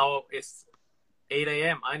this now. It's 8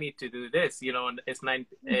 a.m. I need to do this. And it's 9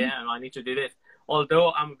 a.m. I need to do this.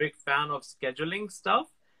 Although I'm a big fan of scheduling stuff,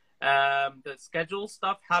 the schedule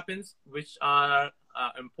stuff happens, which are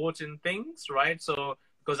important things, right? So,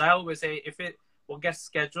 because I always say, what gets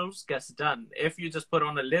scheduled gets done. If you just put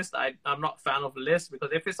on a list, I'm not a fan of a list, because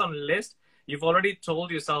if it's on a list, you've already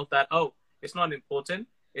told yourself that, it's not important.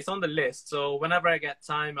 It's on the list. So whenever I get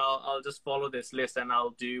time, I'll just follow this list and I'll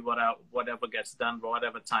do whatever gets done for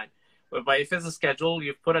whatever time. But if it's a schedule,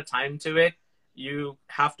 you've put a time to it. You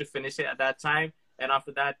have to finish it at that time, and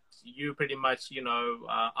after that you pretty much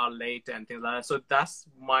are late and things like that. So that's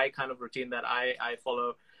my kind of routine that I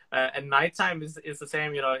follow. And nighttime is the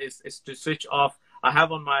same. Is to switch off. I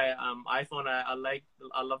have on my iPhone,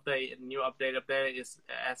 I love the new update up there. Is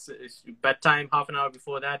bedtime half an hour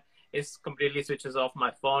before that, it completely switches off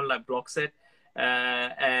my phone, like blocks it,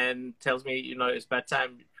 and tells me it's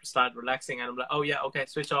bedtime, start relaxing. And I'm like, oh yeah, okay,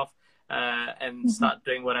 switch off. And start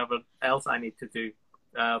doing whatever else I need to do,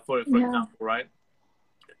 for example, right?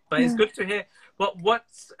 But it's good to hear. But what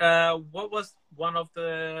was one of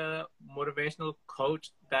the motivational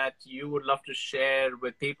quotes that you would love to share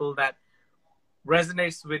with people that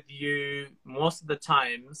resonates with you most of the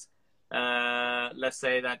times? Let's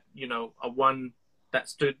say that a one that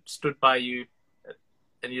stood by you,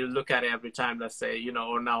 and you look at it every time. Let's say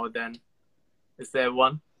or now or then. Is there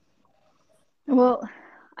one? Well,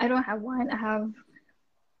 I don't have one. I have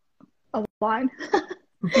a lot.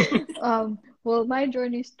 Well, my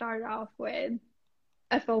journey started off with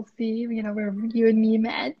FLC, you know, where you and me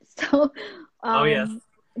met. So, Oh yes. um,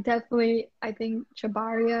 definitely, I think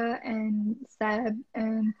Chabaria and Seb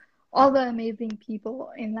and all the amazing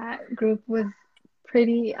people in that group was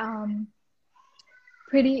pretty,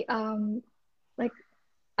 pretty, like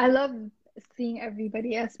I love seeing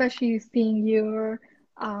everybody, especially seeing your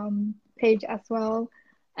page as well.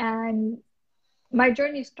 And my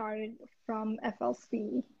journey started from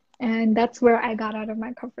FLC, and that's where I got out of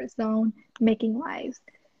my comfort zone, making lives.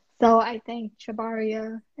 So I thank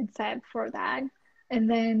Chabaria and Seb for that. And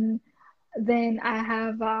then I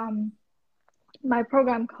have my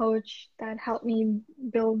program coach that helped me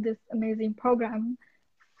build this amazing program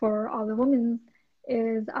for all the women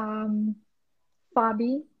is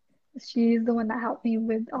Fabi. She's the one that helped me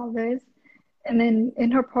with all this. And then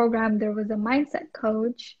in her program, there was a mindset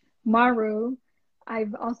coach, Maru.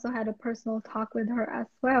 I've also had a personal talk with her as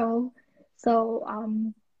well. So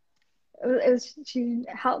she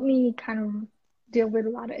helped me kind of deal with a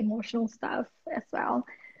lot of emotional stuff as well.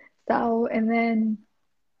 So, and then,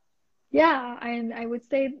 yeah, and I would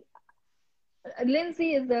say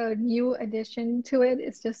Lindsay is a new addition to it.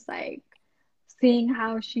 It's just like seeing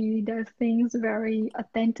how she does things very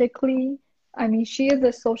authentically. I mean, she is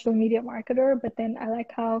a social media marketer, but then I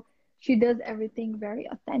like how she does everything very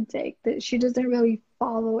authentic. That she doesn't really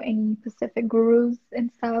follow any specific gurus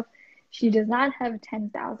and stuff. She does not have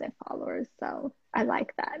 10,000 followers, so I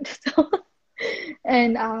like that. So,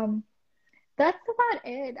 and that's about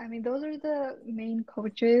it. I mean, those are the main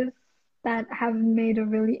coaches that have made a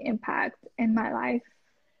really impact in my life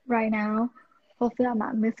right now. Hopefully, I'm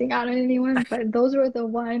not missing out on anyone, but those were the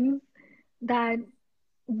ones that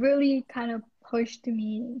really kind of pushed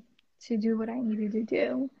me to do what I needed to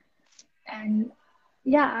do. And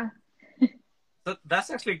yeah. So that's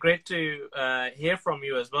actually great to hear from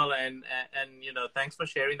you as well, and you know, thanks for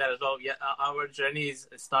sharing that as well. Yeah, our journeys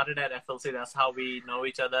started at FLC. That's how we know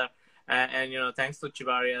each other, and you know, thanks to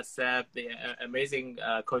Chivaria, Seb, the amazing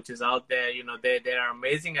coaches out there. You know, they are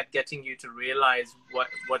amazing at getting you to realize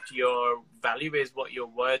what your value is, what your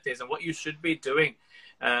worth is, and what you should be doing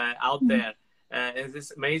out there. And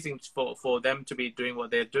it's amazing for them to be doing what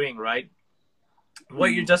they're doing, right?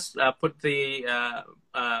 What you just put the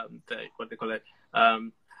what they call it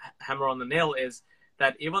hammer on the nail is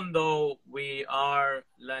that even though we are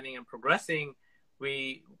learning and progressing,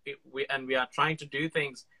 we are trying to do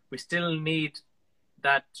things, we still need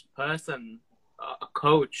that person, a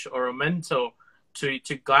coach or a mentor to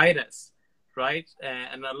guide us, right?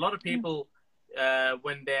 And a lot of people,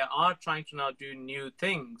 when they are trying to now do new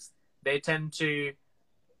things, they tend to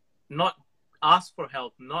not ask for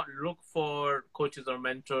help, not look for coaches or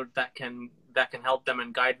mentors that can help them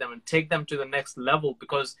and guide them and take them to the next level,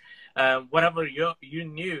 because whatever you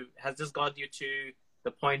knew has just got you to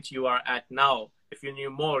the point you are at now. If you knew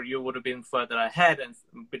more, you would have been further ahead and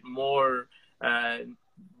a bit more,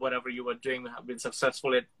 whatever you were doing, have been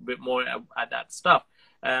successful a bit more at that stuff.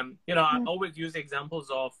 You know, I always use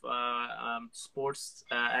examples of sports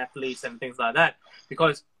athletes and things like that,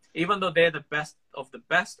 because even though they're the best of the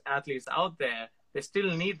best athletes out there, they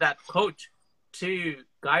still need that coach to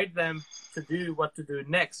guide them to do what to do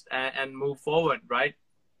next and move forward, right?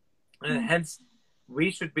 And hence,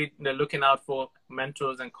 we should be looking out for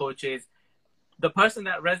mentors and coaches. The person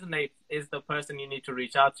that resonates is the person you need to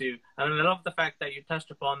reach out to. And I love the fact that you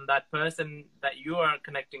touched upon that person that you are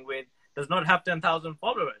connecting with does not have 10,000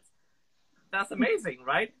 followers. That's amazing,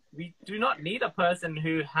 right? We do not need a person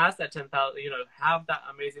who has that 10,000, you know, have that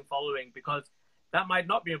amazing following, because that might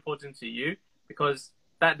not be important to you, because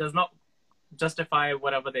that does not justify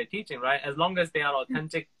whatever they're teaching, right? As long as they are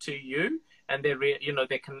authentic to you and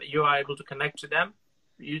you are able to connect to them,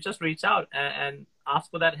 you just reach out and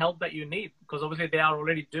ask for that help that you need, because obviously they are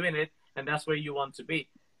already doing it and that's where you want to be.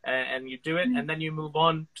 And you do it, and then you move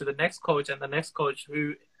on to the next coach and the next coach,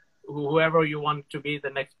 whoever you want to be the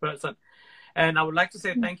next person. And I would like to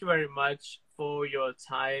say thank you very much for your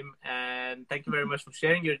time, and thank you very much for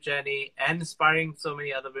sharing your journey and inspiring so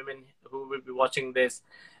many other women who will be watching this.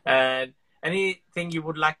 And anything you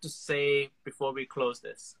would like to say before we close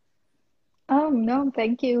this? No,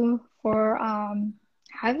 thank you for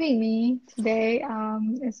having me today.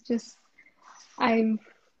 It's just I'm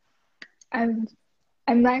I'm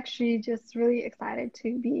I'm actually just really excited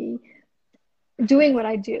to be doing what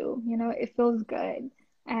I do. You know, it feels good,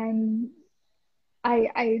 and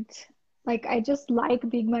I I just like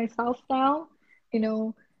being myself now, you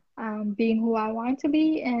know, being who I want to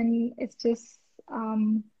be, and it's just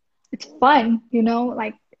it's fun, you know.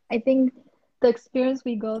 Like I think the experience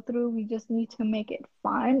we go through, we just need to make it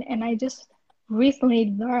fun. And I just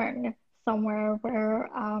recently learned somewhere where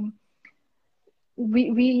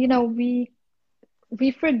we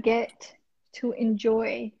forget to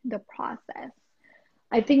enjoy the process.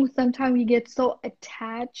 I think sometimes we get so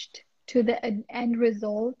attached to the end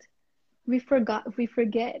result, we forget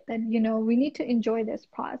that, we need to enjoy this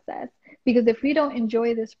process. Because if we don't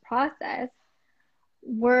enjoy this process,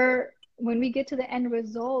 when we get to the end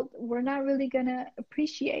result, we're not really gonna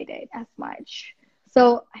appreciate it as much.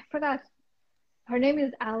 So I forgot, her name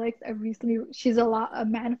is Alex. She's a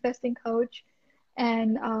manifesting coach,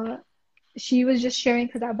 and she was just sharing,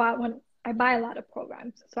 because I buy a lot of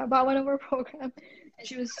programs. So I bought one of her programs, and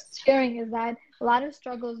she was sharing is that a lot of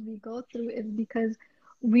struggles we go through is because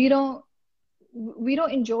we don't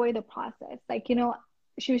enjoy the process. Like,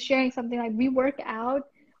 she was sharing something like, we work out,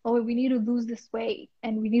 oh, we need to lose this weight,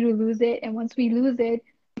 and we need to lose it. And once we lose it,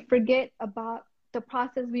 we forget about the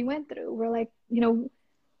process we went through. We're like,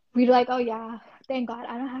 we're like, oh yeah, thank God,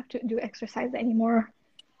 I don't have to do exercise anymore.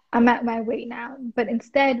 I'm at my weight now. But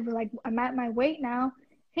instead, we're like, I'm at my weight now.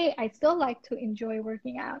 Hey, I still like to enjoy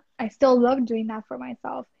working out. I still love doing that for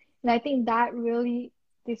myself. And I think that really,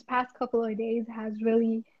 these past couple of days has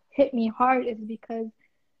really hit me hard, is because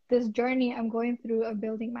this journey I'm going through of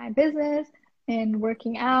building my business and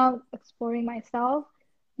working out, exploring myself,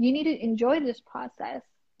 you need to enjoy this process.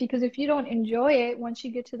 Because if you don't enjoy it, once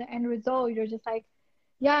you get to the end result, you're just like,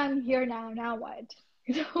 yeah, I'm here now what?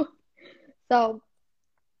 So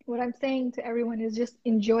what I'm saying to everyone is just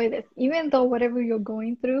enjoy this. Even though whatever you're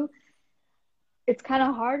going through, it's kind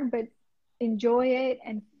of hard, but enjoy it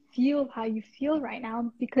and feel how you feel right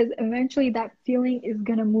now, because eventually that feeling is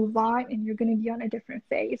going to move on and you're going to be on a different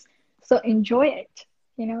phase. So enjoy it,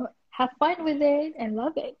 have fun with it and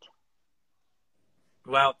love it.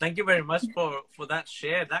 Wow, thank you very much for that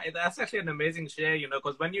share. That's actually an amazing share,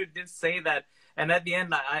 because when you did say that, and at the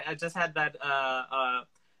end, I just had that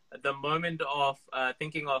the moment of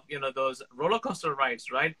thinking of those roller coaster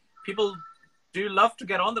rides, right? People do love to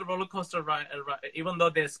get on the roller coaster ride, even though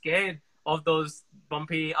they're scared of those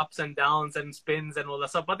bumpy ups and downs and spins and all that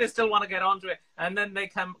stuff, but they still want to get onto it. And then they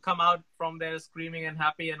come out from there screaming and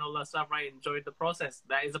happy and all that stuff, right? Enjoyed the process.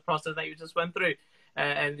 That is a process that you just went through.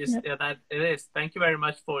 And just that it is. Thank you very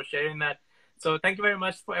much for sharing that. So thank you very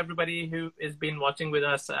much for everybody who has been watching with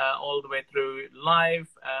us all the way through live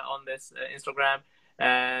on this Instagram.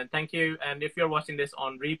 And thank you. And if you're watching this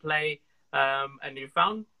on replay and you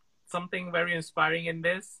found something very inspiring in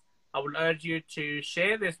this, I would urge you to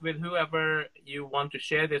share this with whoever you want to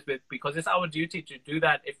share this with, because it's our duty to do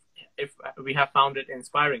that if we have found it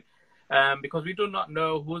inspiring. Because we do not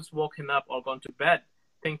know who's woken up or gone to bed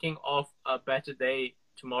thinking of a better day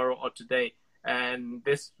tomorrow or today. And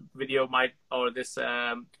this video might, or this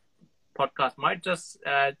podcast might just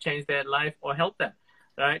change their life or help them,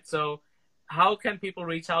 right? So how can people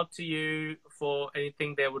reach out to you for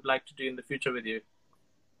anything they would like to do in the future with you?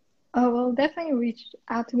 Oh, well, definitely reach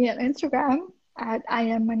out to me on Instagram at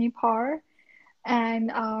IamMoneyPower.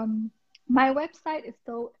 And my website is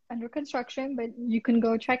still under construction, but you can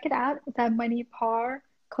go check it out. It's at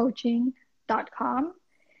moneypowercoaching.com.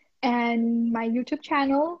 And my YouTube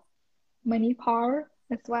channel, Money Power,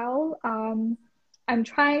 as well. I'm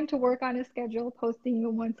trying to work on a schedule, posting a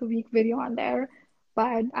once-a-week video on there.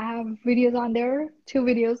 But I have videos on there, 2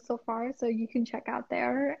 videos so far, so you can check out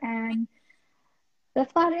there. And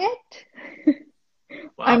that's about it.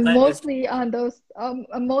 Wow, I'm mostly on those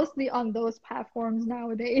platforms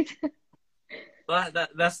nowadays. Well,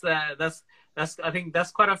 that's I think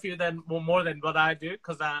that's quite a few more than what I do,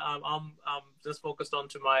 because I'm just focused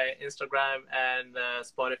onto my Instagram and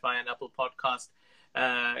Spotify and Apple Podcast,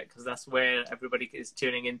 because that's where everybody is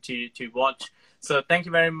tuning in to watch. So thank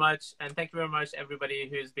you very much, and thank you very much everybody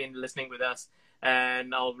who's been listening with us.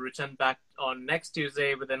 And I'll return back on next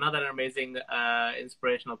Tuesday with another amazing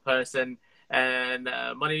inspirational person. And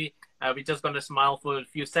Money, we're just going to smile for a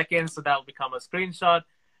few seconds, so that will become a screenshot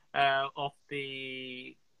of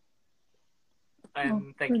the.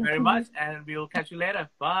 And thank you very much, and we'll catch you later.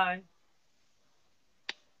 Bye.